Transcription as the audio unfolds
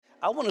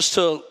I want us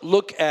to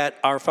look at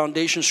our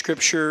foundation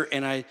scripture,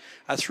 and I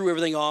threw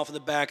everything off in the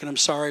back, and I'm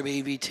sorry,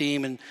 AV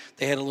team, and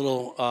they had a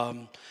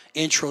little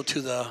intro to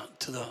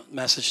the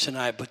message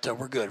tonight, but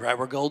we're good, right?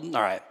 We're golden?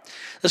 All right.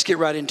 Let's get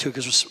right into it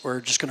because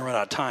we're just going to run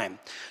out of time.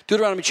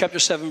 Deuteronomy chapter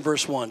 7,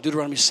 verse 1.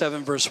 Deuteronomy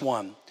 7, verse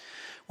 1.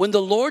 When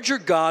the Lord your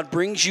God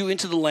brings you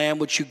into the land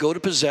which you go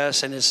to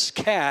possess and has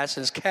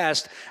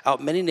cast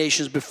out many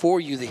nations before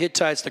you, the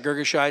Hittites, the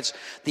Girgashites,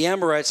 the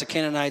Amorites, the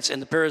Canaanites,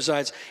 and the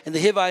Perizzites, and the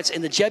Hivites,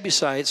 and the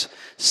Jebusites,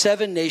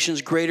 7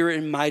 nations greater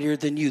and mightier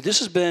than you. This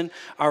has been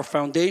our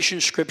foundation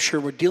scripture.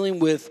 We're dealing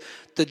with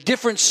the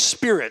different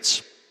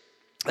spirits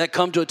that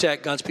come to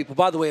attack God's people.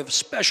 By the way, I have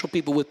special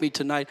people with me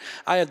tonight.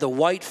 I have the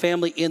White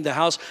family in the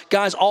house.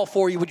 Guys, all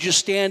 4 of you, would you just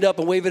stand up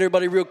and wave at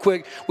everybody real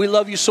quick? We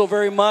love you so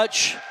very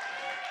much.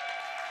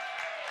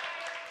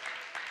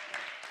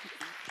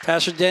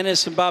 Pastor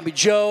Dennis and Bobby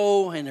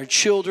Joe and their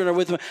children are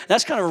with them.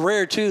 That's kind of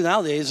rare, too,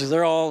 nowadays.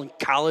 They're all in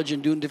college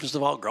and doing different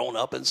stuff, all grown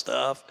up and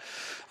stuff.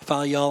 I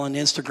follow y'all on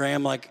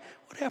Instagram like,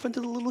 what happened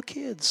to the little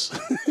kids?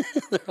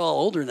 They're all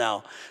older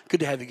now. Good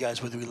to have you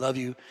guys with us. We love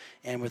you,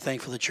 and we're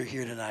thankful that you're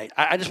here tonight.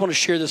 I just want to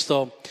share this,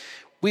 though.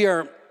 We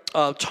are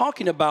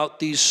talking about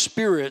these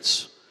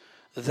spirits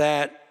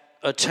that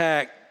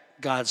attack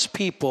God's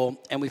people,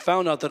 and we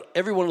found out that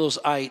every one of those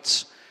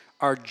ites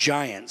are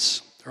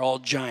giants. They're all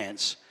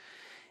giants.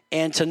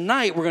 And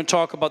tonight we're going to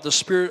talk about the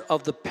spirit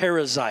of the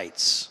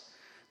Perizzites.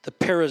 The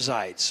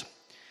Perizzites.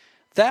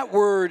 That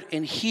word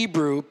in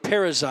Hebrew,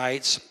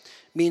 Perizzites,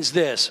 means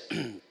this.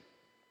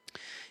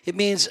 It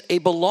means a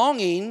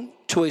belonging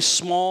to a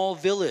small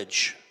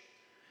village.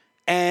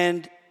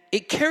 And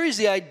it carries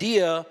the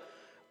idea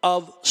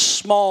of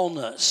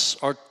smallness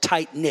or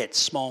tight-knit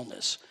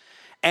smallness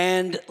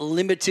and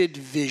limited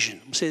vision.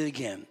 I'm going to say it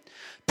again.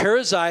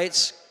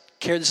 Perizzites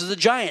carry, this is a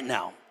giant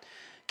now,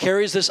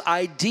 carries this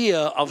idea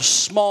of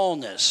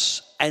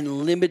smallness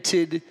and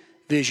limited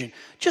vision.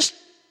 Just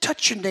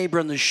touch your neighbor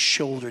on the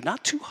shoulder,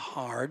 not too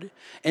hard,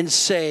 and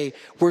say,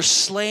 we're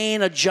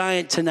slaying a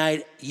giant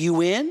tonight.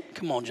 You in?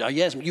 Come on, John.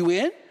 Yes, you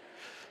in?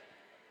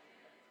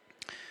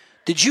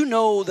 Did you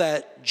know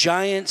that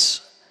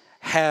giants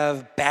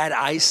have bad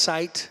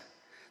eyesight?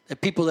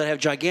 That people that have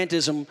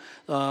gigantism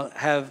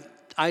have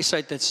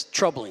eyesight that's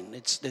troubling.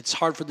 It's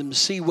hard for them to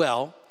see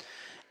well.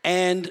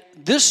 And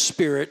this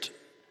spirit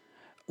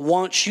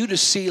wants you to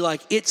see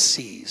like it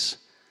sees.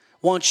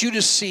 Wants you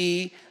to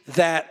see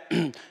that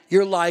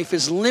your life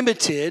is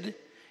limited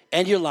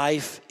and your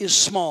life is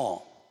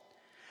small.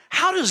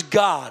 How does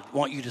God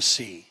want you to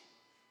see?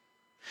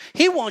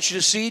 He wants you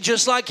to see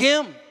just like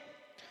him.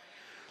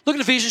 Look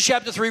at Ephesians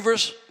chapter 3,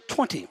 verse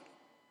 20.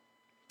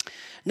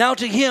 Now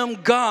to him,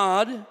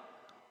 God,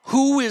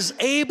 who is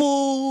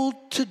able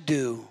to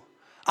do.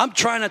 I'm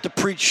trying not to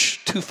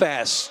preach too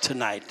fast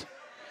tonight.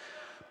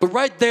 But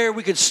right there,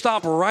 we could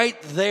stop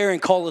right there and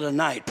call it a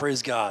night.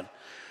 Praise God.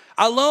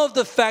 I love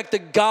the fact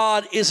that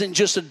God isn't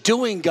just a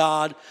doing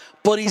God,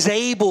 but he's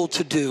able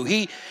to do.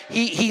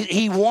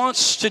 He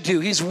wants to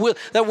do.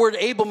 That word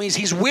able means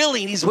he's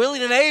willing. He's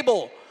willing and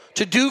able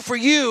to do for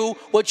you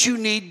what you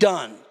need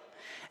done.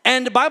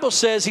 And the Bible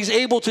says he's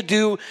able to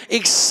do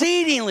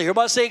exceedingly.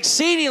 Everybody say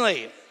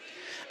exceedingly.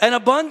 And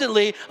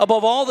abundantly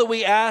above all that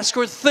we ask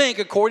or think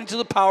according to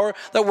the power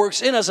that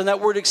works in us. And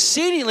that word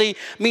exceedingly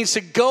means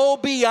to go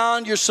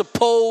beyond your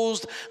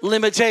supposed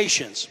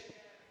limitations.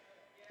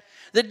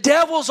 The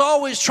devil's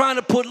always trying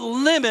to put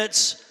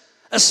limits,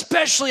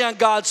 especially on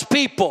God's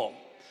people.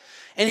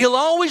 And he'll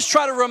always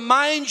try to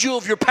remind you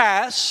of your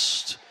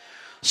past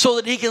so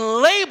that he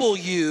can label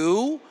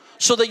you,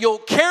 so that you'll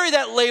carry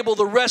that label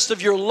the rest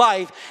of your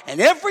life. And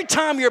every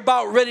time you're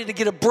about ready to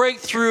get a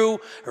breakthrough,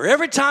 or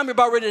every time you're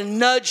about ready to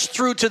nudge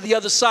through to the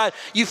other side,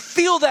 you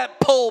feel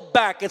that pull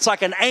back. It's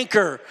like an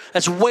anchor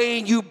that's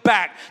weighing you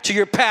back to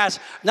your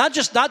past. Not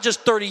just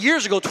 30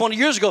 years ago, 20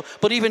 years ago,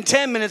 but even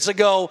 10 minutes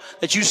ago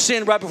that you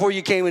sinned right before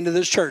you came into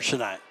this church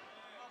tonight.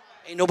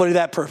 Ain't nobody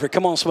that perfect.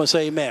 Come on, somebody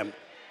say amen.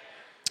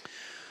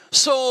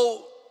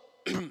 So,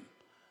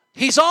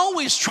 he's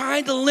always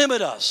trying to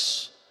limit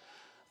us.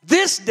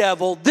 This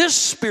devil, this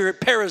spirit,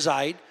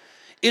 Perizzite,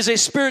 is a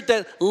spirit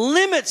that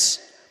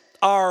limits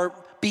our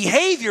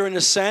behavior in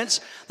the sense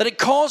that it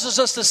causes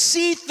us to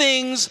see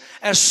things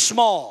as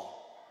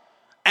small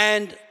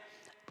and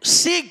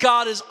see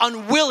God as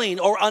unwilling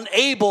or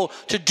unable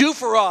to do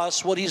for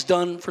us what he's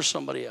done for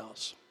somebody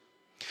else.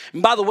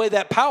 And by the way,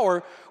 that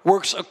power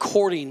works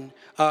according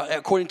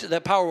to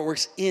that power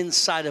works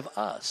inside of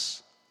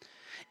us.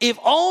 If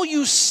all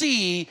you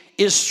see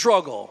is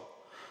struggle,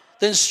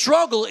 then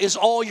struggle is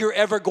all you're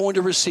ever going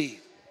to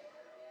receive.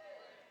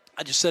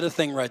 I just said a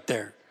thing right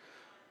there.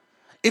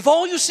 If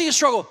all you see is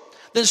struggle,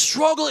 then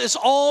struggle is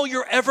all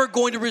you're ever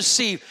going to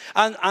receive.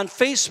 On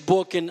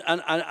Facebook, and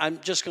I'm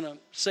just going to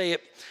say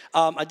it,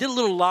 I did a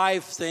little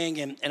live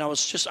thing, and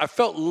I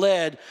felt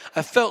led.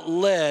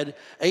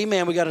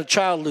 Amen, we got a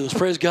child loose.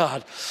 Praise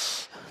God.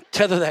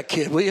 Tether that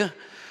kid, will you?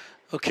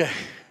 Okay.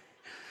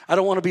 I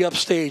don't want to be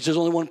upstage. There's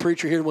only one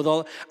preacher here with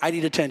all. I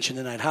need attention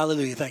tonight.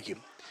 Hallelujah. Thank you.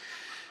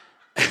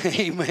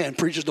 Amen.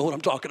 Preachers know what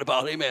I'm talking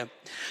about. Amen.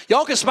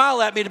 Y'all can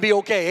smile at me to be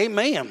okay.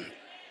 Amen.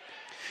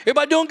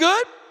 Everybody doing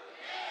good?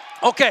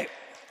 Okay.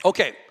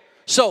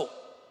 So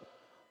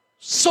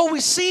we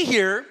see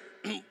here,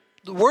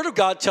 the Word of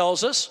God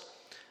tells us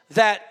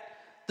that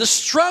the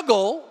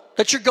struggle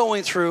that you're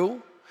going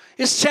through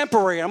is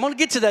temporary. I'm going to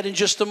get to that in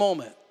just a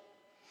moment.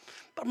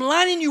 But I'm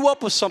lining you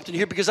up with something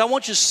here because I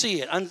want you to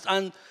see it.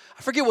 I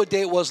forget what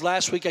day it was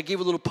last week. I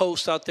gave a little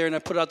post out there and I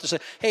put it out there and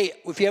said, hey,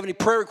 if you have any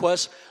prayer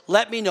requests,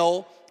 let me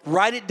know.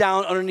 Write it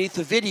down underneath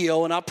the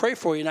video and I'll pray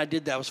for you. And I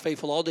did that. I was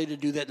faithful all day to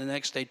do that the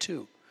next day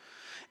too.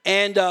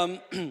 And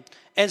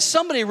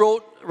somebody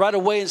wrote right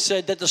away and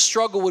said that the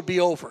struggle would be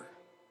over.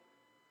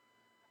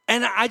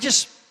 And I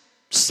just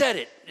said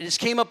it. It just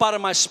came up out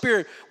of my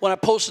spirit when I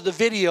posted the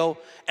video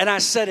and I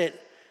said it.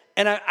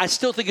 And I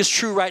still think it's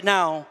true right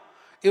now.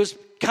 It was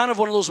kind of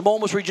one of those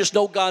moments where you just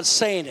know God's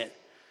saying it.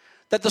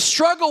 That the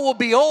struggle will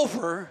be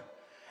over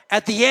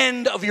at the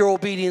end of your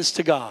obedience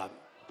to God.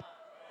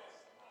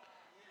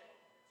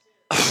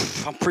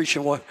 I'm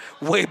preaching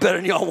way better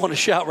than y'all want to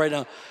shout right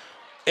now.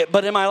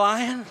 But am I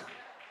lying?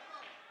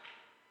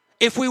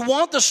 If we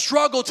want the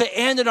struggle to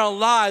end in our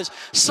lives,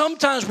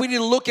 sometimes we need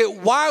to look at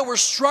why we're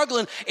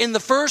struggling in the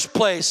first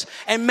place.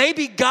 And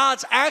maybe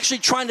God's actually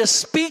trying to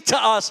speak to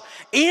us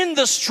in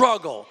the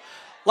struggle.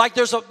 Like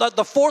there's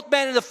the fourth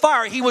man in the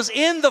fire. He was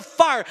in the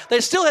fire. They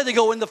still had to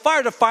go in the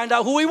fire to find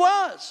out who he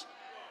was.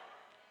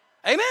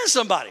 Amen,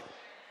 somebody.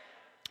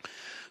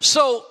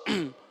 So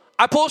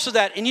I posted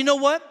that. And you know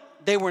what?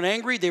 They weren't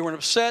angry. They weren't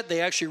upset. They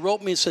actually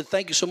wrote me and said,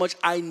 thank you so much.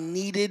 I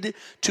needed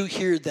to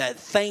hear that.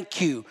 Thank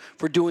you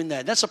for doing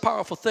that. That's a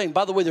powerful thing.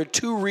 By the way, there are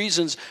two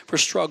reasons for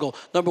struggle.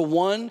 Number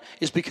one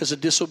is because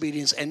of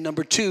disobedience. And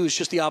number two is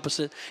just the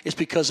opposite. It's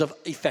because of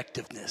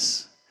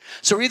effectiveness.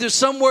 So either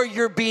somewhere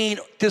you're being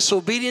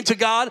disobedient to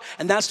God,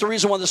 and that's the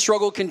reason why the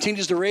struggle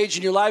continues to rage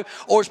in your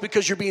life, or it's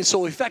because you're being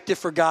so effective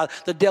for God,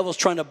 the devil's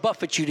trying to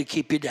buffet you to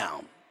keep you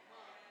down.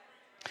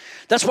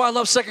 That's why I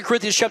love 2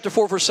 Corinthians chapter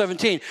 4, verse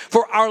 17.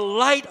 For our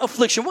light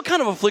affliction. What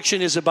kind of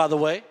affliction is it, by the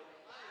way?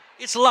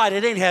 It's light.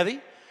 It ain't heavy.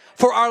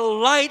 For our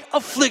light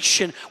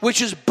affliction,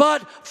 which is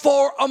but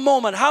for a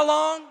moment. How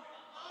long?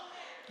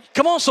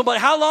 Come on, somebody.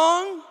 How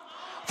long?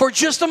 For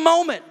just a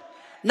moment.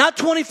 Not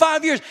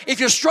 25 years. If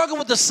you're struggling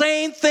with the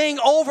same thing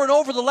over and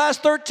over the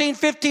last 13,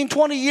 15,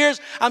 20 years,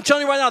 I'm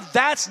telling you right now,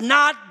 that's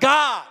not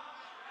God.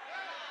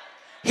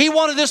 He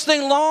wanted this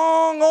thing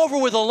long over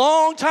with a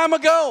long time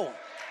ago.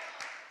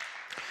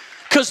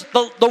 Because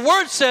the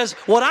word says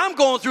what I'm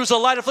going through is a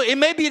light affliction. It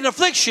may be an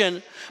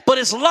affliction, but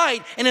it's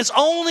light, and it's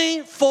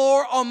only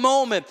for a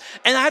moment.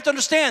 And I have to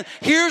understand,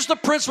 here's the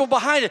principle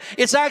behind it.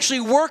 It's actually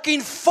working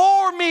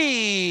for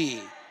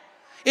me.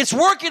 It's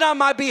working on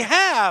my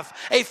behalf,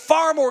 a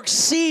far more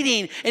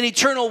exceeding and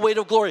eternal weight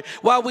of glory.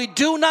 While we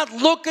do not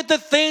look at the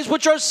things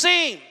which are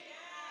seen.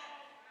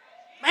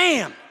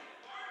 Man,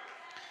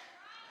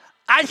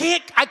 I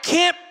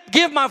can't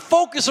give my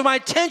focus or my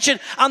attention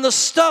on the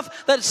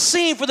stuff that's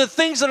seen, for the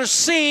things that are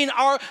seen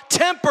are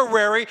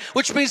temporary,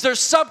 which means they're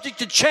subject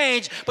to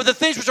change, but the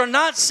things which are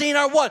not seen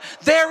are what?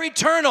 They're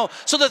eternal.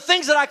 So the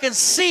things that I can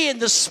see in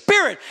the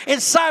spirit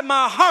inside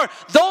my heart,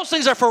 those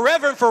things are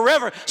forever and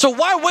forever. So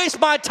why waste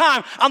my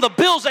time on the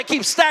bills that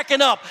keep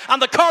stacking up, on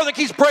the car that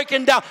keeps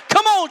breaking down?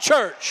 Come on,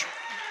 church.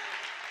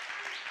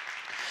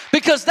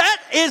 Because that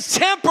is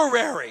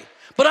temporary.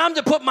 But I'm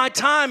to put my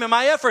time and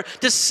my effort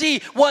to see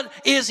what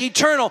is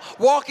eternal,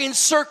 walking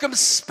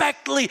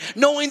circumspectly,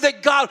 knowing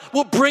that God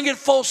will bring it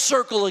full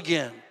circle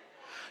again.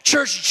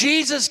 Church,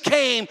 Jesus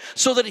came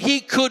so that he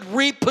could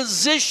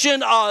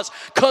reposition us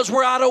because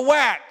we're out of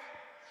whack.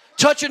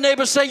 Touch your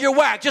neighbor, say you're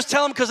whack. Just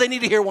tell them because they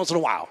need to hear once in a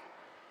while.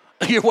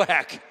 You're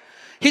whack.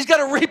 He's got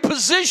to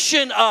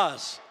reposition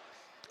us.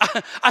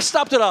 I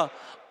stopped at a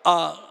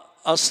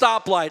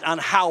stoplight on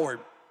Howard.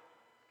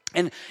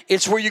 And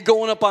it's where you're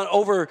going up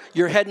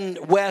you're heading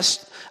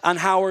west on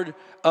Howard,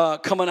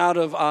 coming out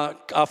of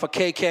off of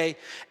KK,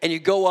 and you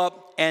go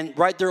up, and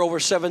right there over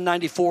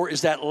 794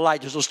 is that light.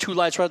 There's those two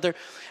lights right there,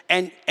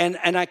 and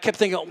I kept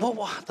thinking,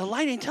 well, the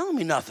light ain't telling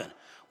me nothing.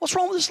 What's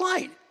wrong with this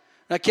light?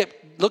 And I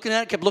kept looking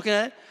at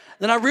it.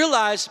 Then I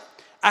realized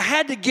I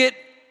had to get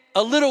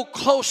a little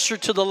closer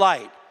to the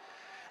light.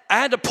 I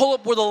had to pull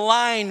up where the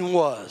line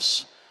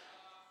was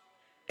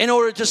in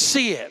order to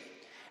see it.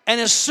 And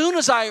as soon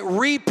as I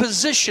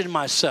repositioned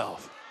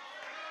myself,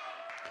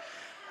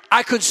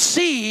 I could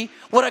see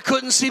what I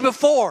couldn't see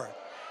before.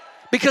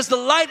 Because the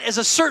light is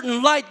a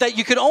certain light that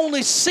you can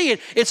only see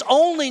it. It's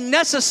only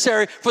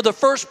necessary for the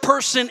first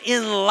person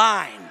in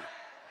line.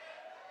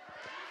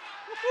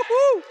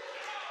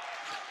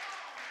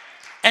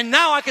 And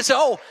now I can say,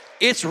 oh,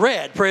 it's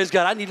red. Praise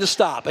God. I need to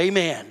stop.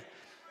 Amen.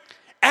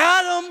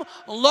 Adam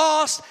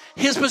lost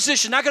his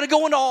position. Not going to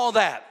go into all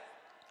that.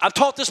 I've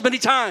taught this many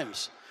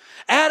times.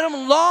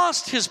 Adam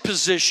lost his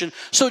position,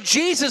 so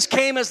Jesus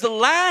came as the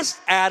last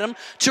Adam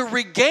to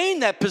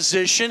regain that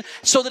position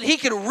so that he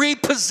could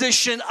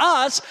reposition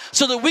us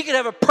so that we could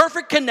have a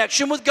perfect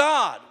connection with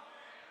God.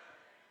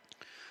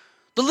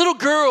 The little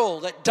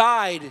girl that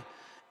died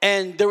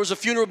and there was a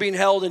funeral being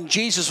held, and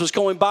Jesus was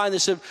going by, and they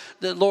said,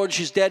 Lord,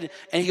 she's dead.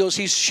 And he goes,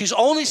 she's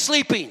only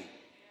sleeping.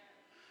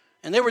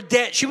 And they were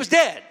dead. She was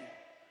dead.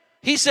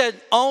 He said,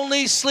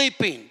 only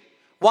sleeping.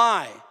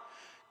 Why?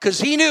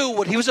 Because he knew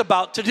what he was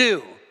about to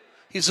do.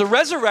 He's the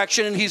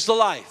resurrection and he's the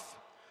life.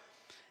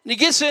 And he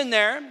gets in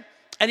there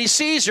and he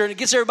sees her and he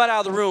gets everybody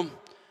out of the room.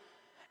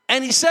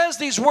 And he says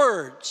these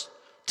words,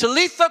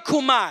 Talitha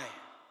kumai.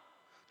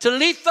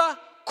 Talitha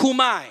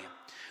kumai.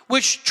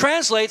 Which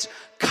translates,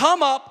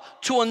 come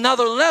up to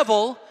another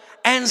level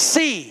and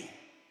see.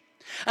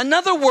 In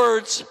other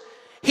words,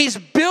 he's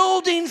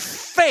building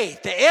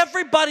faith to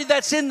everybody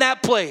that's in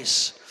that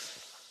place.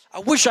 I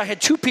wish I had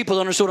two people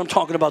that understood what I'm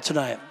talking about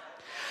tonight.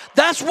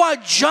 That's why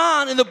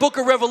John in the book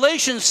of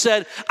Revelation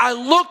said, I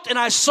looked and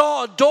I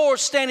saw a door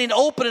standing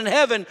open in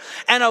heaven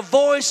and a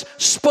voice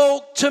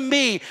spoke to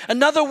me.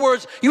 In other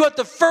words, you have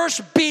to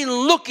first be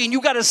looking.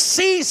 You got to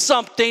see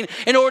something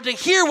in order to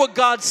hear what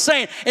God's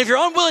saying. And if you're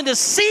unwilling to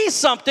see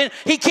something,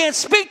 he can't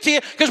speak to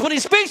you, because when he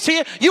speaks to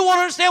you, you won't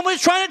understand what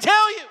he's trying to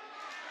tell you.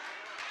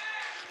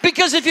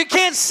 Because if you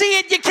can't see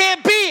it, you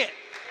can't be it.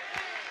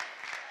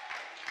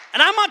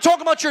 And I'm not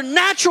talking about your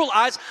natural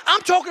eyes. I'm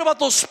talking about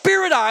those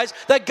spirit eyes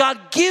that God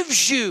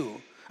gives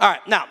you. All right,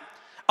 now,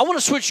 I want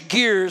to switch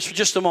gears for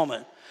just a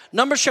moment.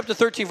 Numbers chapter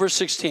 13, verse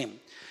 16.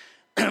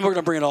 We're going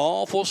to bring it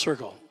all full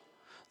circle.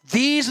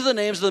 These are the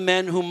names of the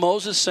men whom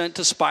Moses sent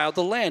to spy out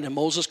the land. And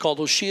Moses called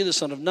Hoshea, the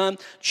son of Nun,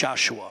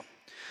 Joshua.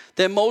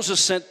 Then Moses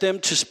sent them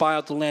to spy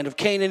out the land of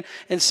Canaan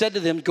and said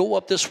to them, go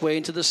up this way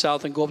into the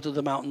south and go up to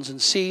the mountains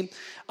and see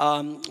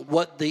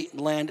what the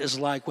land is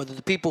like, whether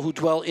the people who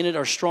dwell in it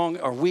are strong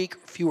or weak,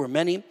 few or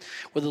many,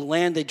 whether the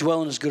land they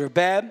dwell in is good or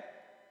bad,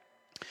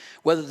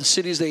 whether the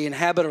cities they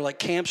inhabit are like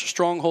camps or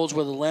strongholds,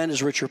 whether the land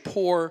is rich or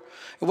poor,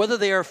 and whether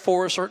they are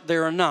forests or they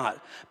are not.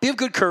 Be of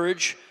good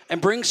courage and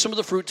bring some of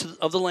the fruit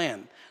of the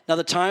land. Now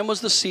the time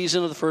was the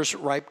season of the first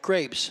ripe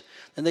grapes.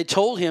 And they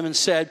told him and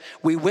said,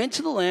 we went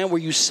to the land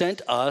where you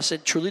sent us.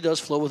 It truly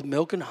does flow with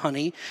milk and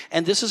honey,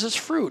 and this is its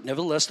fruit.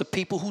 Nevertheless, the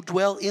people who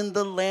dwell in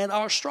the land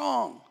are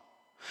strong.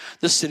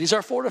 The cities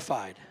are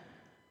fortified,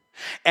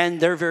 and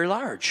they're very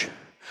large.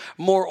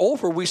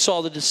 Moreover, we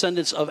saw the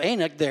descendants of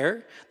Anak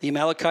there. The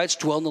Amalekites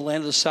dwell in the land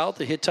of the south.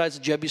 The Hittites,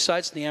 the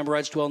Jebusites, and the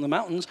Amorites dwell in the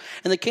mountains.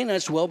 And the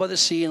Canaanites dwell by the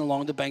sea and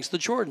along the banks of the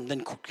Jordan.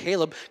 Then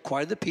Caleb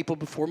quieted the people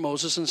before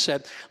Moses and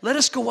said, let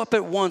us go up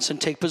at once and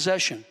take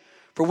possession,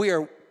 for we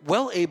are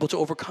well able to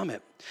overcome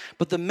it.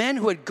 But the men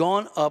who had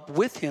gone up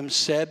with him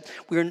said,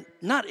 we are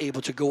not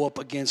able to go up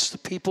against the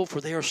people,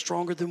 for they are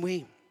stronger than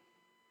we.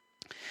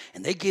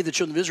 And they gave the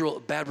children of Israel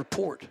a bad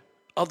report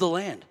of the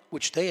land,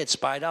 which they had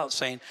spied out,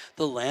 saying,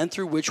 the land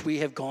through which we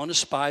have gone as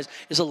spies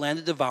is a land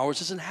that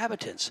devours its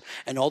inhabitants.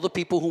 And all the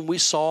people whom we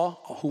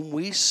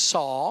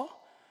saw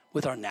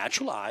with our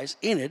natural eyes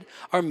in it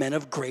are men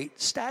of great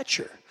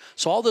stature.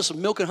 So all this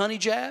milk and honey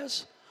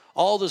jazz,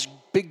 all this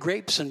big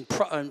grapes and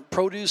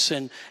produce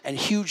and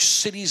huge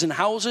cities and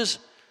houses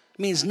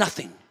means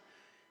nothing,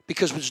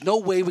 because there's no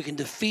way we can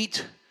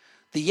defeat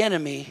the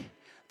enemy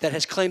that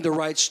has claimed the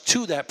rights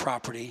to that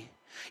property.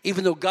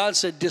 Even though God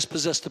said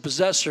dispossess the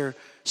possessor,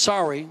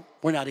 sorry,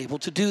 we're not able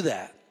to do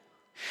that.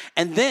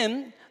 And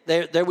then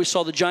there we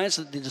saw the giants.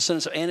 The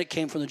descendants of Anak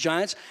came from the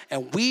giants,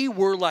 and we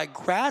were like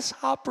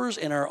grasshoppers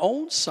in our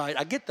own sight.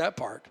 I get that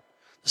part.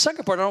 The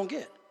second part I don't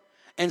get.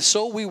 And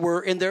so we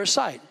were in their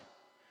sight.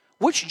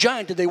 Which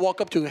giant did they walk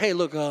up to? Hey,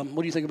 look, what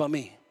do you think about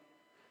me?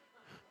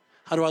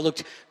 How do I look?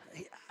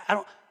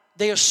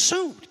 They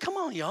assumed. Come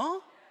on,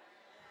 y'all.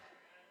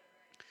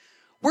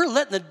 We're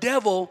letting the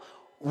devil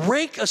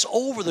rake us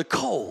over the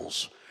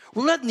coals.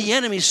 We're letting the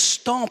enemy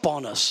stomp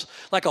on us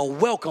like a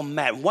welcome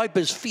mat, wipe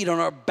his feet on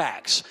our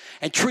backs,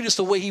 and treat us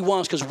the way he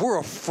wants, because we're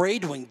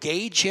afraid to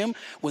engage him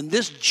when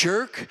this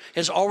jerk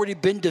has already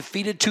been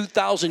defeated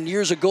 2,000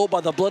 years ago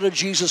by the blood of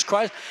Jesus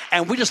Christ,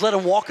 and we just let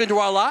him walk into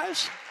our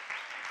lives?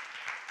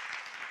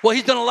 Well,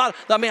 he's done a lot.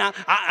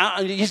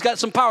 He's got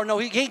some power. No,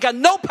 he ain't got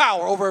no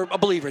power over a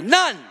believer.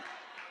 None.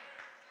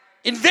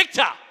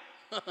 Invicta.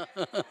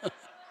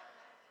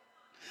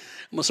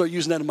 I'm going to start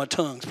using that in my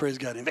tongues. Praise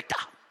God. Invicta.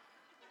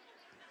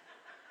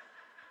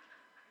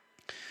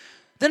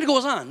 Then it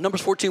goes on.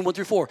 Numbers 14, 1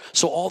 through 4.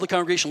 So all the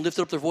congregation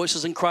lifted up their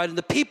voices and cried, and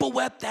the people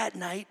wept that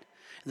night.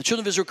 And the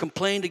children of Israel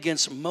complained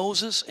against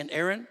Moses and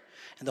Aaron.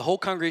 And the whole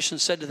congregation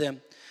said to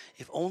them,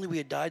 if only we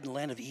had died in the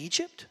land of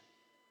Egypt,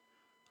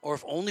 or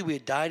if only we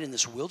had died in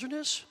this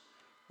wilderness.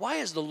 Why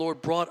has the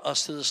Lord brought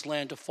us to this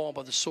land to fall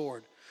by the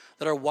sword,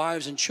 that our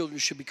wives and children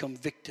should become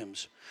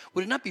victims?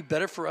 Would it not be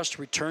better for us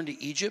to return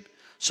to Egypt?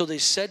 So they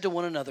said to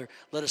one another,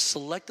 let us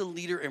select a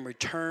leader and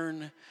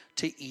return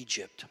to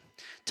Egypt.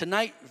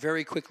 Tonight,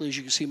 very quickly, as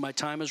you can see, my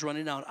time is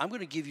running out. I'm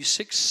going to give you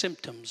 6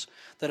 symptoms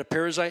that a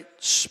parasite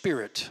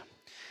spirit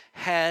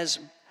has,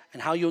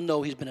 and how you'll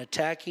know he's been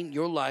attacking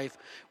your life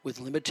with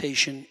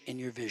limitation in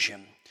your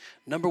vision.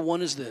 Number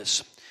 1 is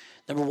this.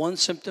 Number 1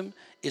 symptom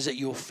is that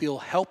you'll feel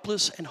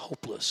helpless and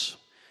hopeless.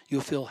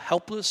 You'll feel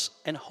helpless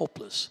and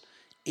hopeless,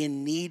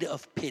 in need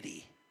of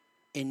pity.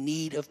 in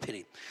need of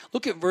pity.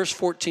 Look at verse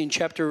 14,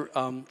 chapter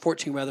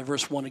 14,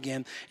 verse 1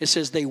 again. It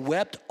says, they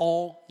wept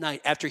all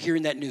night after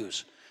hearing that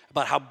news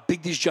about how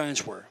big these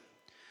giants were.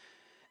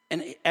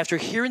 And after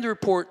hearing the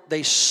report,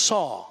 they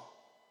saw,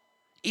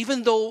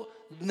 even though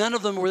none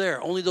of them were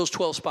there, only those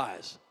 12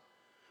 spies.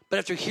 But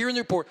after hearing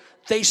the report,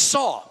 they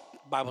saw,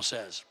 the Bible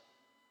says,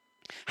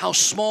 how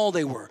small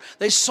they were.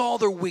 They saw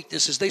their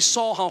weaknesses. They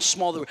saw how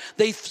small they were.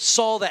 They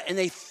saw that, and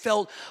they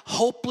felt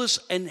hopeless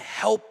and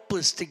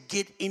helpless to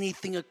get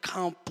anything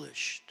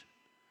accomplished.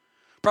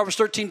 Proverbs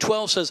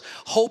 13:12 says,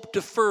 hope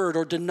deferred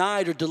or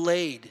denied or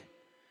delayed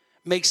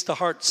makes the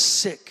heart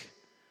sick.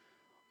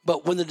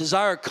 But when the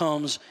desire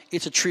comes,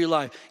 it's a tree of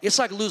life. It's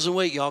like losing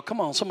weight, y'all. Come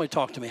on, somebody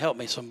talk to me. Help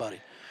me,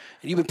 somebody.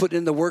 And you've been putting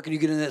in the work, and you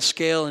get in that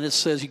scale, and it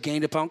says you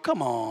gained a pound.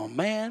 Come on,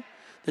 man.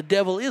 The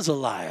devil is a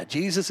liar.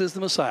 Jesus is the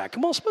Messiah.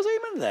 Come on, suppose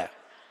amen to that.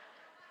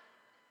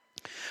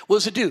 What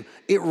does it do?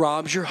 It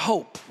robs your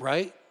hope,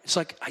 right? It's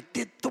like, I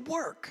did the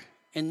work,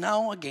 and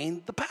now I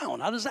gained the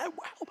pound. How does that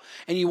wow?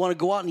 And you want to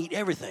go out and eat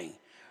everything.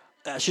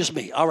 That's just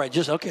me. All right,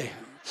 just, okay.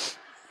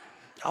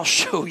 I'll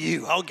show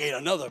you. I'll gain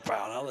another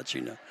pound. I'll let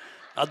you know.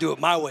 I'll do it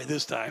my way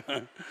this time.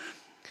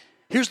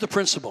 Here's the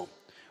principle.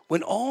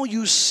 When all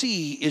you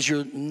see is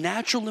your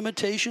natural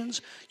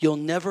limitations, you'll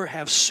never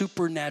have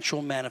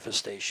supernatural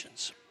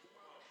manifestations.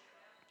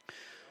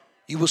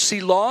 You will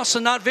see loss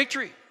and not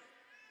victory,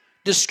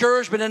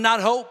 discouragement and not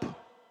hope,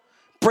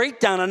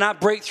 breakdown and not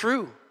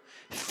breakthrough,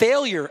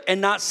 failure and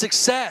not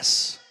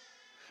success.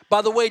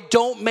 By the way,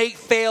 don't make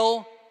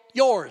fail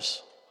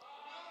yours.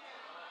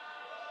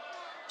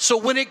 So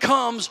when it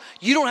comes,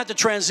 you don't have to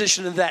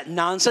transition to that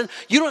nonsense.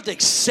 You don't have to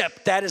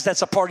accept that as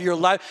that's a part of your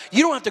life.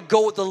 You don't have to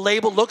go with the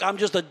label, look, I'm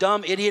just a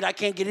dumb idiot. I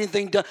can't get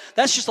anything done.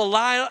 That's just a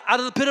lie out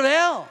of the pit of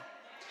hell.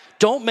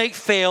 Don't make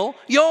fail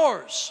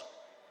yours.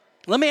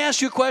 Let me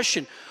ask you a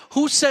question.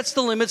 Who sets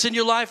the limits in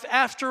your life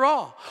after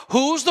all?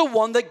 Who's the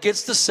one that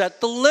gets to set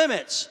the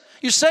limits?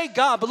 You say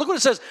God, but look what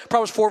it says,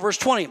 Proverbs 4, verse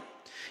 20.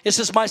 It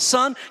says, my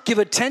son, give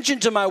attention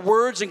to my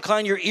words,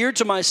 incline your ear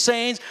to my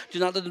sayings. Do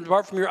not let them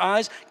depart from your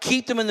eyes.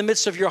 Keep them in the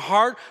midst of your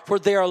heart, for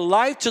they are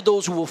life to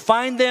those who will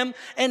find them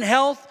and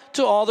health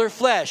to all their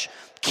flesh.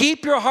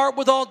 Keep your heart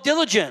with all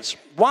diligence.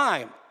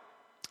 Why?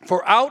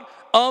 For out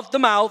of the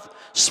mouth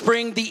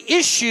spring the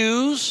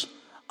issues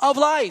of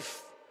life.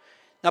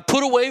 Now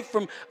put away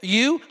from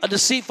you a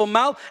deceitful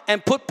mouth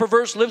and put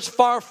perverse lips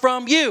far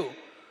from you.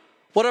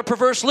 What are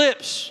perverse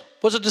lips?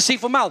 What's a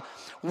deceitful mouth?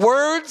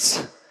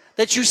 Words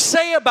that you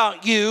say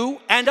about you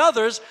and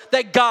others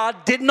that God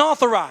didn't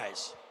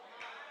authorize.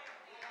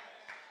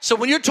 So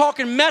when you're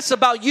talking mess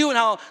about you and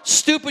how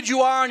stupid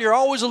you are and you're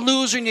always a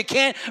loser and you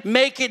can't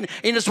make it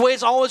in this way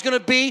it's always going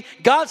to be,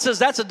 God says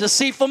that's a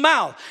deceitful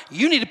mouth.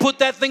 You need to put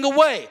that thing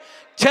away.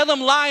 Tell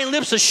them lying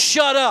lips to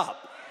shut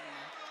up.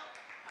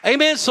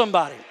 Amen,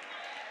 somebody.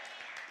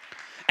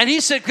 And he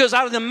said, because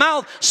out of the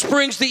mouth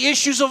springs the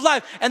issues of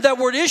life. And that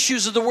word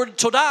issues is the word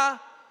todah.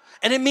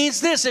 And it means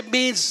this. It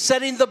means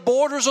setting the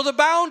borders or the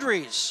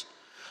boundaries.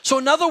 So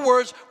in other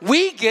words,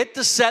 we get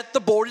to set the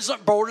borders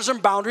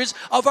and boundaries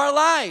of our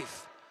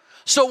life.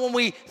 So when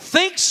we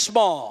think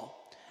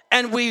small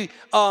and we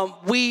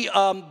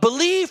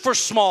believe for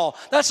small,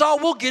 that's all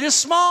we'll get is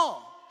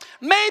small.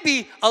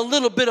 Maybe a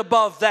little bit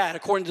above that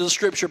according to the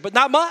scripture, but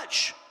not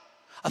much.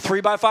 A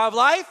 3x5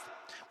 life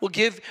will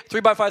give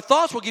 3x5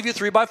 thoughts will give you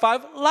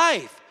 3x5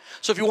 life.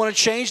 So if you want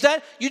to change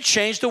that, you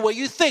change the way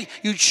you think.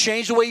 You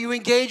change the way you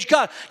engage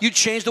God. You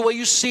change the way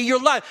you see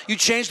your life. You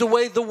change the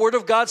way the Word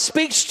of God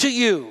speaks to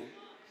you.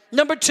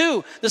 Number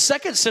 2, the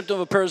second symptom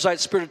of a parasite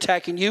spirit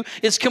attacking you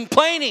is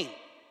complaining.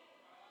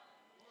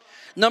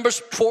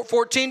 Numbers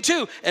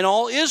 14:2, and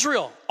all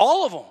Israel,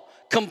 all of them,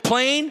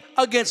 complained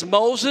against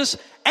Moses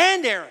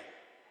and Aaron.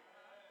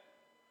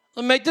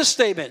 Let me make this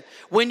statement.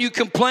 When you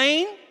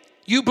complain,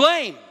 you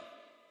blame.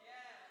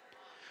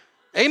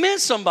 Amen,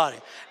 somebody.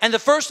 And the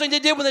first thing they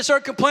did when they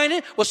started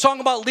complaining was talking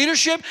about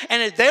leadership,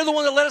 and if they're the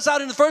one that let us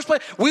out in the first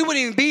place, we wouldn't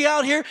even be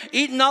out here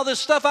eating all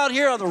this stuff out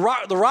here on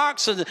the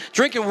rocks and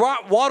drinking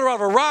water out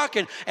of a rock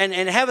and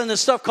having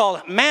this stuff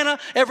called manna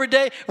every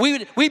day.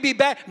 We'd be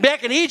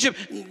back in Egypt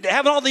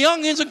having all the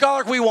onions and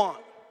garlic we want.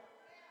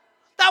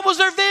 That was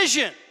their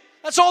vision.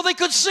 That's all they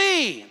could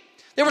see.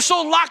 They were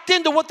so locked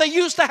into what they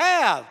used to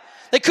have.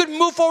 They couldn't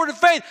move forward in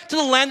faith to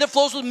the land that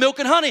flows with milk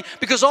and honey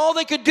because all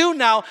they could do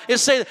now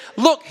is say,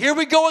 look, here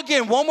we go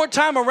again, one more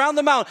time around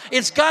the mountain.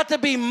 It's got to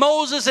be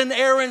Moses and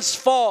Aaron's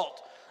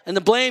fault. And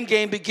the blame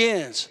game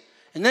begins.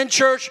 And then,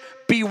 church,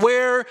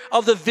 beware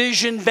of the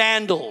vision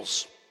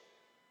vandals.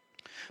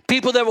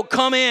 People that will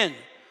come in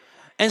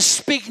and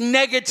speak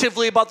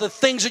negatively about the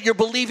things that you're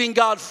believing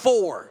God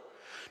for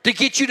to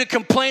get you to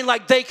complain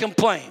like they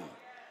complain.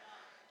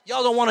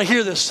 Y'all don't want to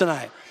hear this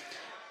tonight.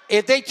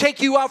 If they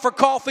take you out for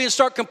coffee and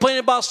start complaining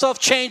about stuff,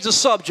 change the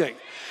subject.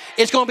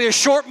 It's going to be a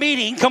short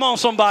meeting. Come on,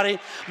 somebody.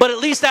 But at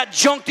least that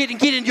junk didn't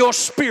get in your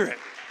spirit.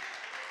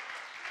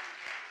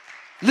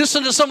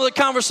 Listen to some of the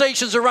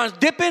conversations around.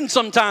 Dip in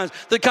sometimes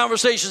the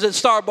conversations at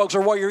Starbucks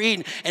or while you're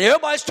eating. And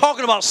everybody's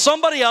talking about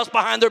somebody else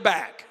behind their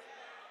back.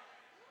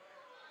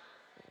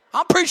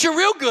 I'm preaching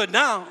real good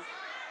now.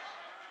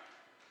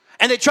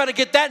 And they try to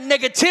get that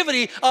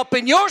negativity up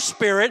in your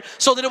spirit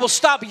so that it will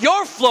stop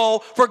your flow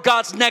for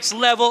God's next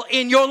level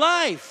in your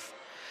life.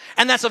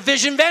 And that's a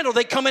vision vandal.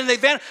 They come in and they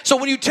vandal. So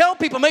when you tell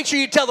people, make sure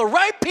you tell the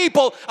right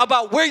people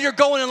about where you're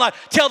going in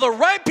life. Tell the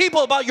right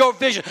people about your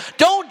vision.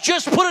 Don't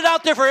just put it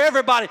out there for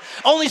everybody.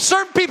 Only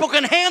certain people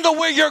can handle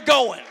where you're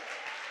going.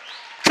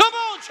 Come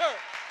on, church.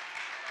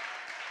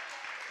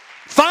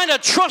 Find a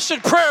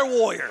trusted prayer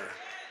warrior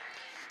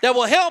that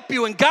will help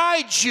you and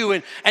guide you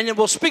and it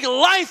will speak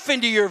life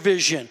into your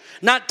vision,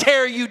 not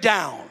tear you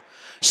down.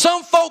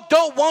 Some folk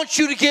don't want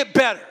you to get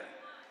better.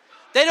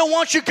 They don't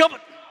want you coming.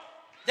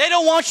 They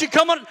don't want you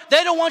coming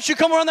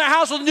around their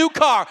house with a new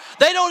car.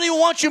 They don't even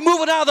want you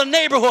moving out of the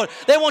neighborhood.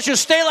 They want you to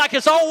stay like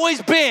it's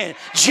always been.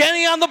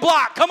 Jenny on the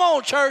block. Come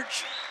on,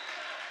 church.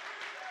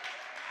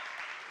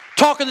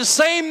 Talking the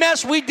same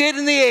mess we did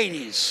in the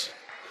 80s,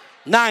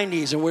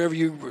 90s, and wherever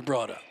you were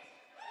brought up.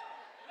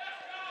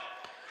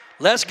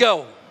 Let's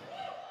go.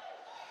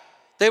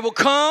 They will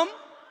come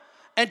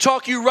and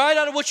talk you right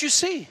out of what you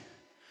see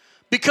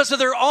because of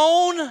their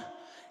own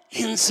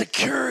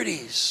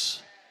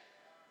insecurities.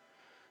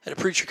 I had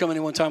a preacher come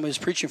in one time. He was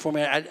preaching for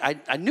me.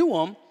 I knew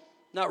him,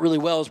 not really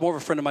well. He was more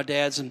of a friend of my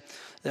dad's, and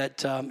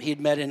that he had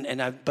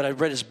met. But I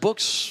read his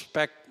books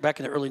back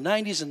in the early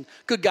 '90s, and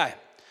good guy.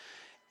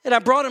 And I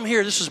brought him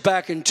here. This was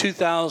back in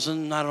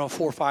 2000, I don't know,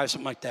 4 or 5,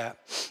 something like that.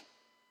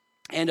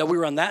 And we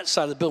were on that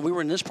side of the building. We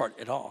were in this part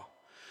at all.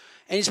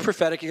 And he's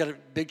prophetic. He got a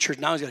big church.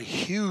 Now he's got a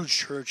huge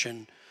church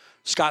in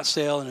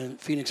Scottsdale and in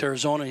Phoenix,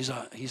 Arizona. He's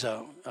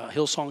a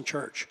Hillsong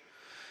church.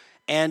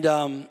 And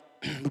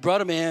we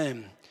brought him in,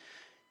 and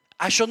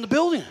I showed him the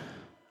building.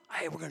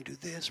 Hey, we're going to do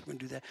this. We're going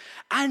to do that.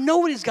 I know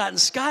what he's got in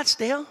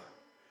Scottsdale.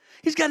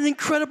 He's got an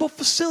incredible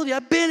facility.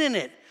 I've been in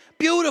it.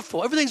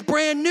 Beautiful. Everything's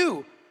brand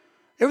new.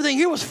 Everything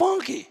here was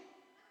funky.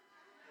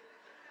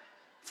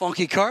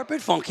 Funky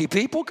carpet, funky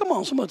people. Come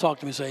on, somebody talk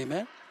to me, say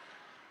amen.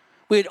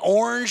 We had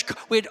orange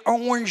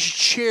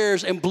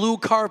chairs and blue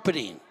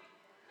carpeting.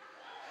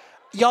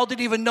 Y'all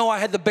didn't even know I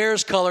had the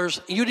Bears colors.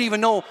 You didn't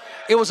even know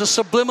it was a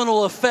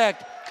subliminal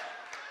effect.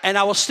 And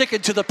I was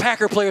sticking to the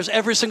Packer players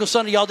every single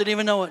Sunday. Y'all didn't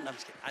even know it. No, I'm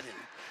just kidding.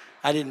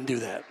 I didn't do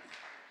that.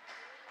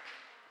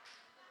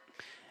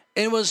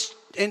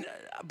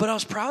 But I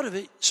was proud of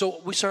it.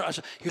 So we started. I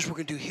said, "Here's what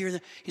we're gonna do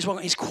here." He's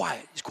walking. He's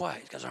quiet. He's got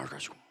his arms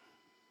crossed.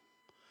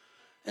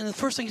 And the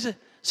first thing he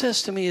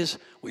says to me is,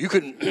 "Well, you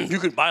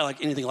couldn't buy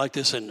like anything like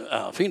this in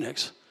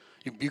Phoenix.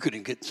 You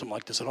couldn't get something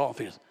like this at all in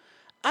Phoenix."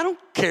 I don't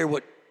care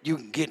what you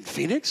can get in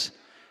Phoenix.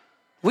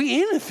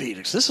 We in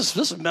Phoenix. This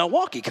is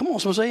Milwaukee. Come on,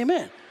 someone say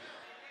amen.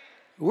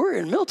 We're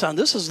in Milltown.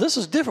 This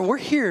is different. We're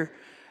here.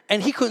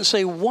 And he couldn't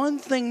say one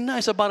thing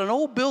nice about an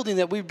old building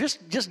that we're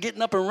just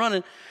getting up and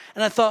running.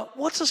 And I thought,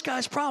 what's this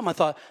guy's problem? I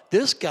thought,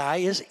 this guy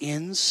is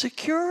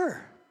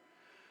insecure.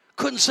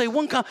 Couldn't say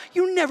one comment.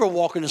 You never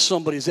walk into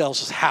somebody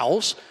else's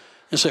house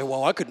and say,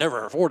 well, I could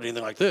never afford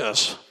anything like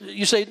this.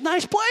 You say,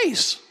 nice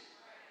place.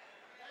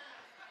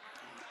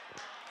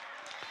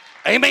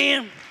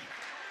 Amen.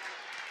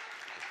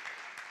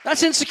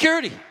 That's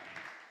insecurity.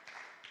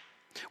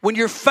 When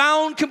you're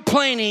found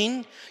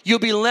complaining, you'll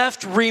be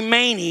left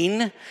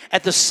remaining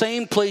at the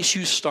same place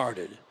you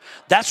started.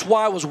 That's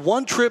why it was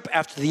one trip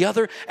after the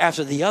other,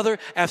 after the other,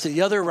 after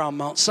the other around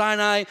Mount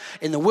Sinai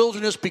in the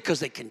wilderness, because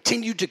they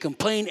continued to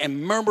complain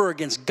and murmur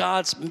against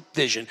God's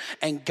vision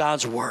and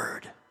God's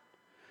word.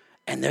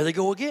 And there they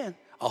go again.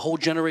 A whole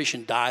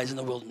generation dies in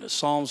the wilderness.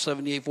 Psalm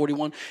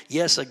 78:41.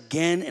 Yes,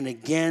 again and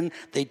again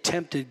they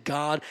tempted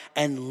God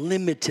and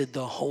limited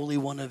the Holy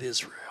One of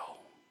Israel.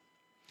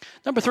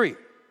 Number 3.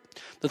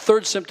 The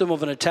third symptom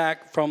of an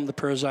attack from the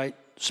parasite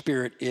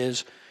spirit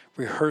is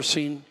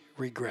rehearsing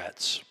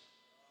regrets.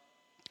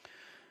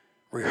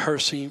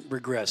 Rehearsing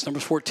regrets.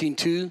 Numbers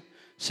 14:2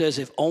 says,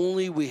 if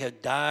only we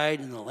had died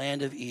in the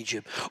land of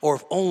Egypt, or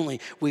if only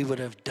we would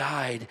have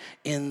died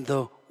in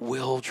the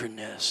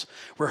wilderness.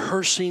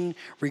 Rehearsing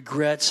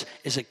regrets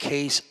is a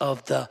case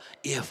of the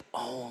if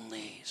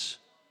onlys.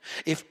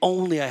 If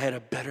only I had a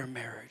better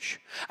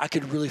marriage, I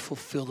could really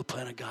fulfill the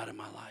plan of God in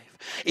my life.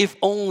 If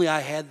only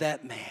I had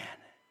that man.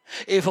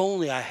 If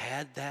only I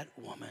had that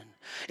woman.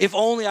 If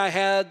only I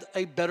had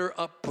a better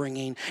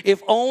upbringing.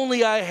 If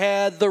only I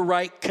had the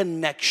right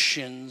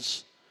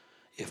connections.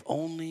 If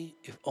only,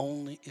 if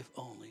only, if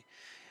only.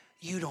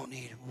 You don't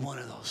need one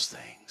of those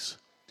things.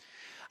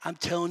 I'm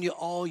telling you,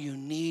 all you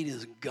need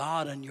is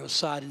God on your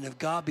side. And if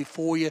God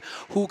before you,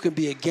 who can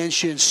be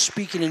against you? And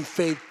speaking in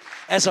faith.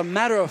 As a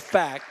matter of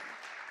fact,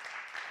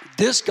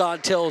 this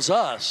God tells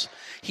us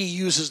he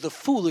uses the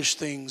foolish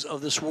things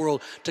of this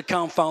world to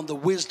confound the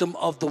wisdom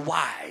of the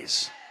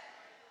wise.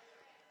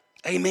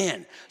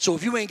 Amen. So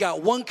if you ain't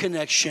got one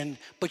connection,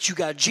 but you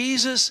got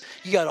Jesus,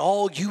 you got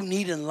all you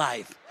need in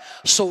life.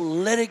 So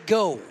let it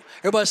go.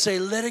 Everybody say,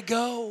 let it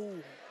go.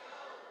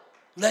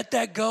 Let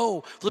that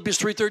go. Philippians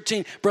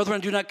 3:13,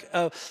 brethren, I do not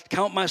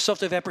count myself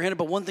to have apprehended,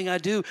 but one thing I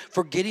do,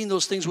 forgetting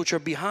those things which are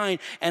behind,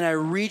 and I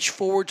reach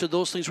forward to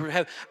those things which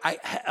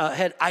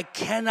I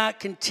cannot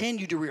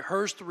continue to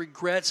rehearse the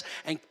regrets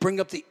and bring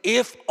up the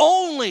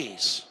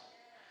if-onlys.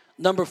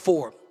 Number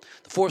 4,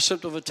 the fourth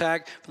symptom of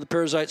attack for the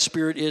parasite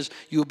spirit is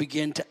you will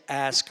begin to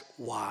ask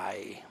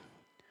why.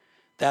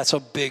 That's a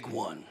big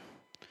one.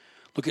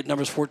 Look at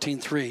Numbers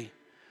 14:3.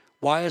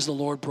 Why has the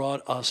Lord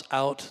brought us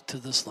out to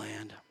this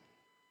land?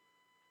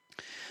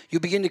 You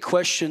begin to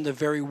question the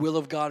very will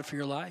of God for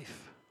your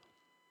life.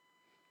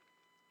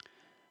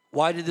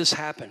 Why did this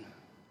happen?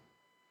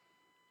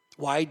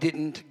 Why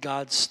didn't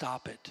God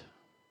stop it?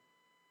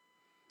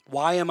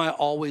 Why am I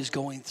always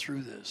going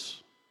through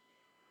this?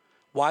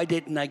 Why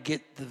didn't I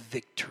get the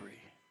victory?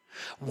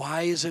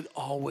 Why is it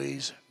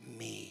always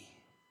me?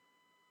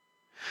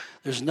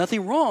 There's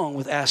nothing wrong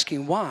with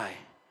asking why,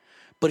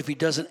 but if he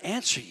doesn't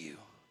answer you,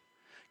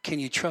 can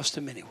you trust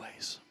him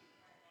anyways?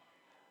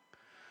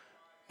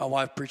 My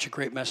wife preached a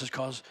great message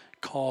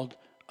called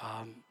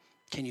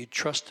Can You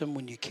Trust Him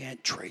When You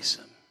Can't Trace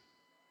Him?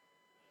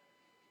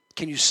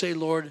 Can you say,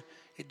 Lord,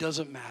 it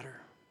doesn't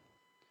matter.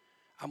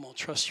 I'm going to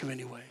trust you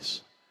anyways.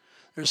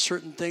 There's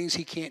certain things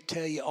he can't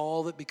tell you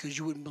all of it because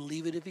you wouldn't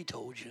believe it if he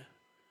told you.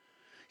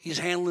 He's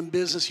handling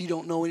business you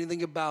don't know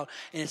anything about,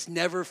 and it's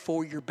never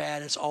for your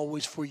bad. It's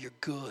always for your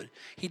good.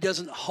 He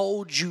doesn't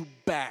hold you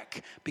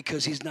back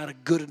because he's not a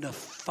good enough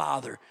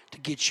father to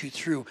get you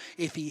through.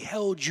 If he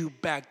held you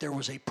back, there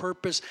was a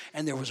purpose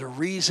and there was a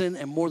reason,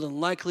 and more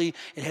than likely,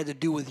 it had to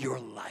do with your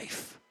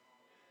life.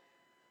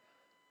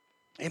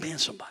 Amen,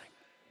 somebody.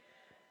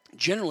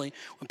 Generally,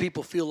 when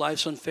people feel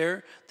life's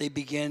unfair, they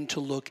begin to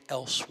look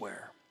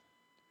elsewhere.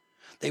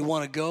 They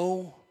want to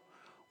go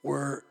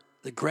where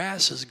the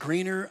grass is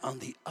greener on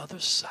the other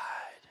side.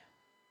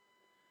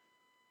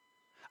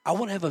 I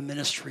want to have a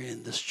ministry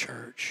in this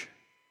church.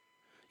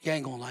 You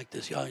ain't going to like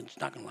this. Y'all ain't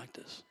not going to like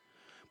this.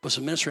 But it's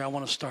a ministry I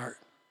want to start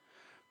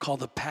called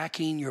the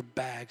Packing Your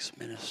Bags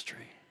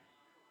Ministry.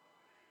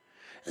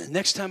 And the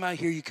next time I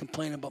hear you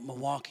complain about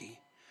Milwaukee,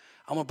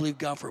 I'm going to believe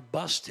God for a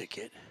bus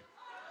ticket.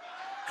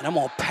 And I'm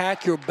going to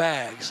pack your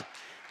bags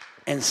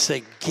and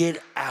say,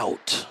 get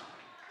out.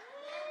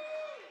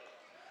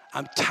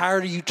 I'm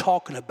tired of you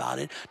talking about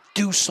it.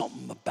 Do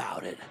something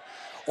about it.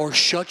 Or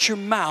shut your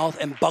mouth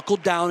and buckle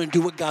down and do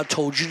what God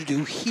told you to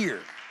do here.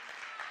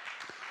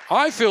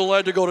 I feel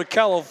led to go to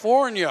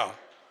California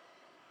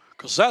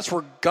because that's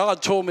where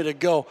God told me to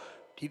go.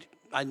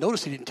 I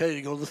noticed he didn't tell you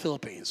to go to the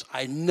Philippines.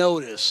 I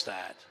noticed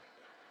that.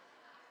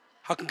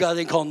 How come God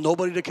didn't call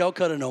nobody to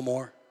Calcutta no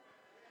more?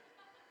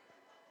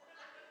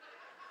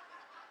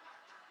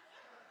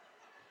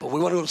 But we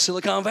want to go to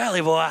Silicon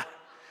Valley, boy.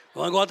 We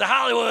want to go out to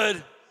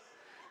Hollywood.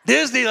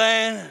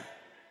 Disneyland,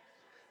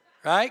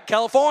 right?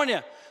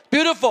 California,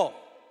 beautiful.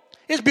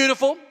 It's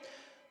beautiful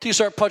till you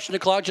start punching the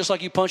clock just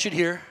like you punch it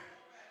here.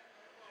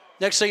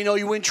 Next thing you know,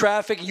 you in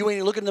traffic and you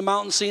ain't looking at the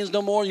mountain scenes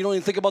no more. You don't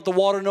even think about the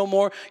water no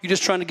more. You're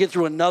just trying to get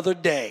through another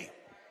day.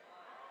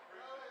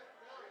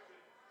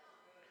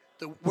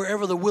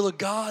 Wherever the will of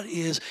God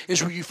is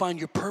where you find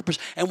your purpose.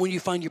 And when you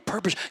find your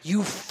purpose,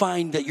 you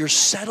find that you're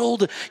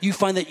settled. You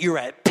find that you're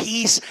at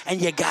peace and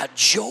you got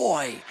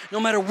joy no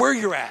matter where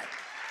you're at.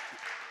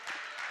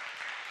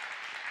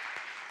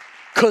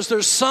 Because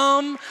there's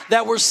some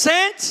that were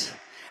sent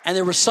and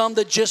there were some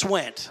that just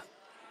went.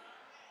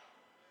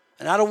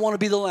 And I don't want to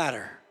be the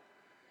latter.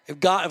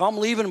 If I'm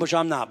leaving, which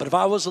I'm not, but if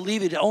I was to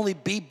leave, it'd only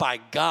be by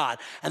God.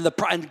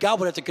 And God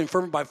would have to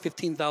confirm it by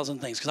 15,000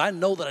 things. Because I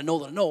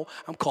know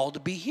I'm called to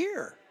be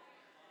here.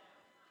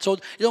 So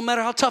it don't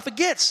matter how tough it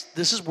gets.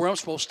 This is where I'm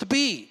supposed to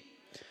be.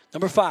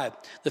 Number 5,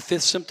 the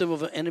fifth symptom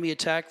of an enemy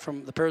attack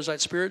from the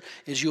parasite spirit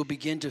is you'll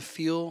begin to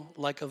feel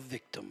like a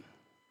victim.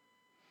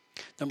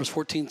 Numbers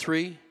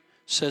 14:3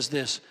 says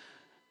this,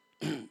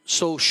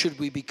 so should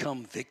we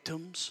become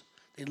victims?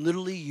 They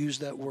literally use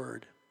that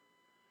word.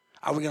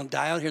 Are we going to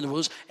die out here in the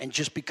wilderness and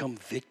just become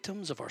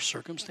victims of our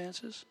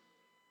circumstances?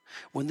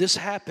 When this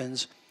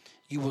happens,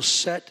 you will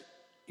set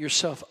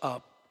yourself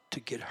up to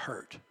get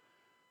hurt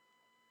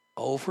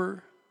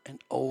over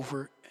and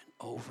over and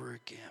over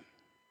again.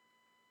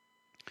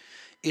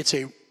 It's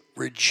a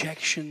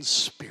rejection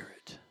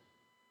spirit.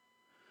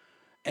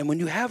 And when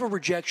you have a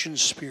rejection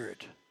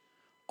spirit,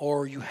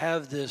 or you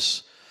have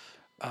this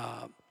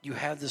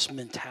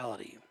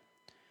mentality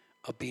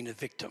of being a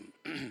victim,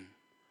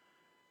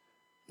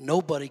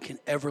 nobody can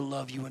ever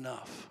love you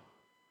enough.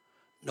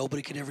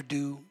 Nobody can ever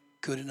do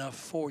good enough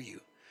for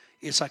you.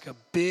 It's like a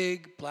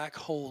big black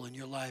hole in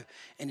your life,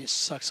 and it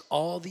sucks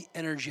all the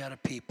energy out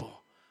of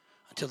people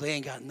until they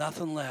ain't got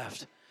nothing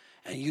left,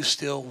 and you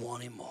still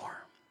wanting more.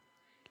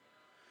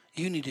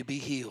 You need to be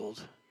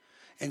healed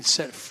and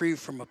set free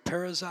from a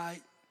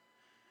parasite,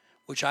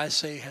 which I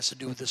say has to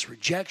do with this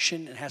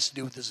rejection and has to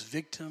do with this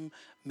victim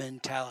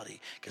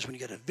mentality. Because when you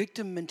get a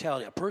victim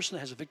mentality, a person that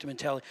has a victim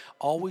mentality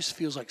always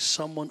feels like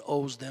someone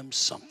owes them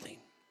something.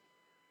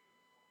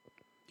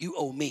 You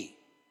owe me.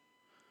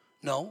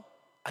 No,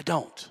 I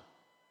don't.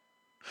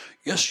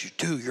 Yes, you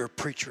do. You're a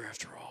preacher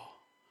after all.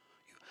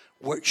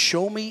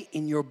 Show me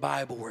in your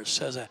Bible where it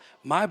says that.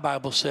 My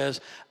Bible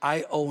says,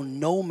 I owe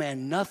no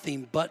man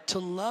nothing but to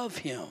love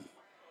him.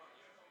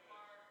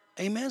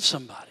 Amen,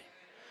 somebody.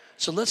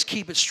 So let's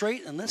keep it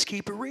straight and let's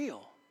keep it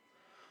real.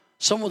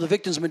 Some with the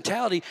victim's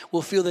mentality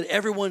will feel that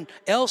everyone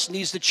else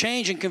needs to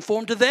change and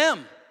conform to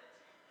them.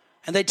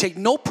 And they take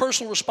no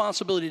personal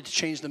responsibility to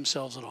change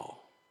themselves at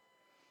all.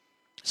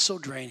 It's so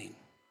draining.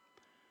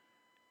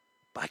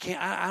 But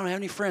I don't have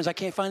any friends. I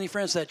can't find any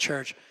friends at that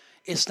church.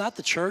 It's not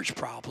the church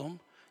problem.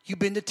 You've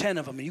been to 10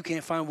 of them and you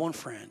can't find one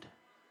friend.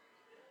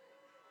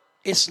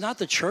 It's not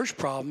the church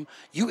problem.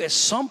 You at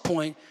some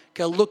point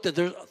got to look at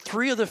there's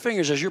 3 other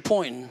fingers as you're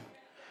pointing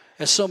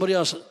at somebody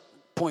else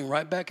pointing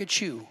right back at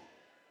you.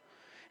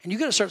 And you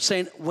got to start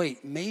saying,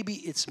 wait, maybe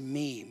it's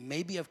me.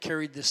 Maybe I've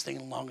carried this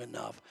thing long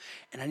enough,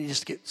 and I need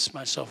to get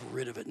myself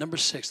rid of it. Number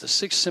 6, the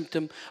 6th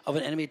symptom of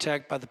an enemy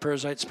attack by the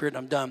parasite spirit, and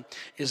I'm done,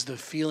 is the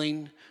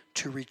feeling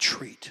to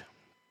retreat.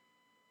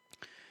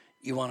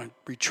 You want to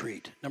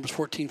retreat. Numbers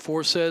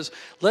 14:4 says,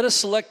 let us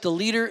select a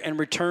leader and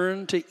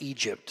return to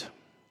Egypt.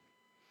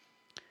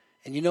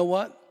 And you know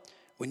what?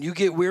 When you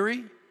get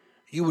weary,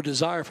 you will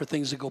desire for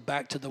things to go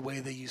back to the way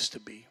they used to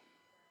be.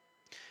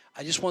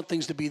 I just want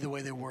things to be the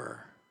way they were.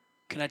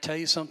 Can I tell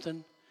you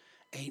something?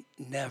 Ain't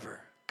never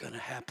going to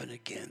happen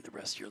again the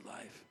rest of your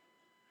life.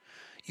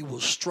 You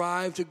will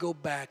strive to go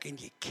back, and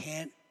you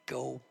can't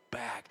go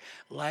back.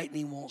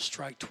 Lightning won't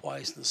strike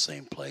twice in the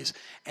same place,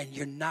 and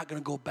you're not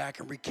going to go back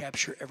and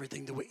recapture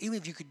everything the way. Even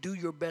if you could do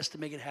your best to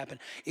make it happen,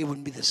 it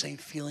wouldn't be the same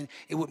feeling.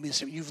 It wouldn't be the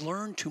same. You've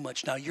learned too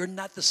much now. You're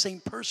not the same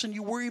person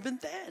you were even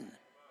then.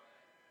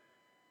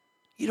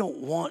 You don't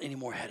want any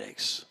more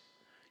headaches.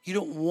 You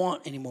don't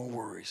want any more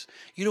worries.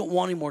 You don't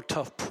want any more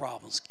tough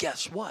problems.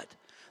 Guess what?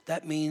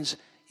 That means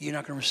you're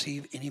not going to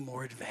receive any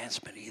more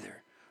advancement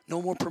either.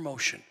 No more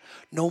promotion.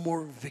 No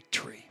more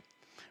victory.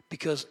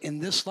 Because in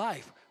this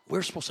life,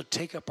 we're supposed to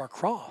take up our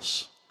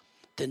cross,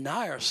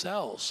 deny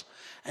ourselves,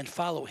 and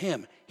follow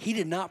him. He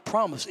did not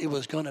promise it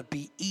was going to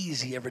be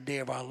easy every day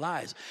of our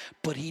lives.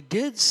 But he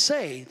did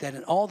say that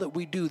in all that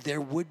we do,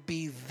 there would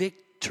be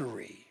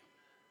victory.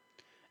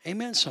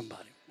 Amen,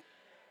 somebody.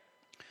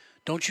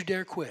 Don't you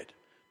dare quit.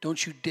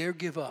 Don't you dare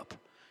give up.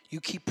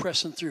 You keep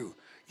pressing through.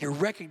 You're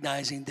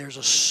recognizing there's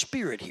a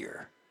spirit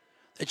here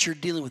that you're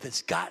dealing with.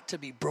 It's got to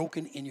be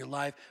broken in your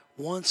life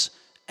once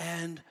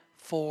and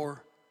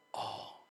for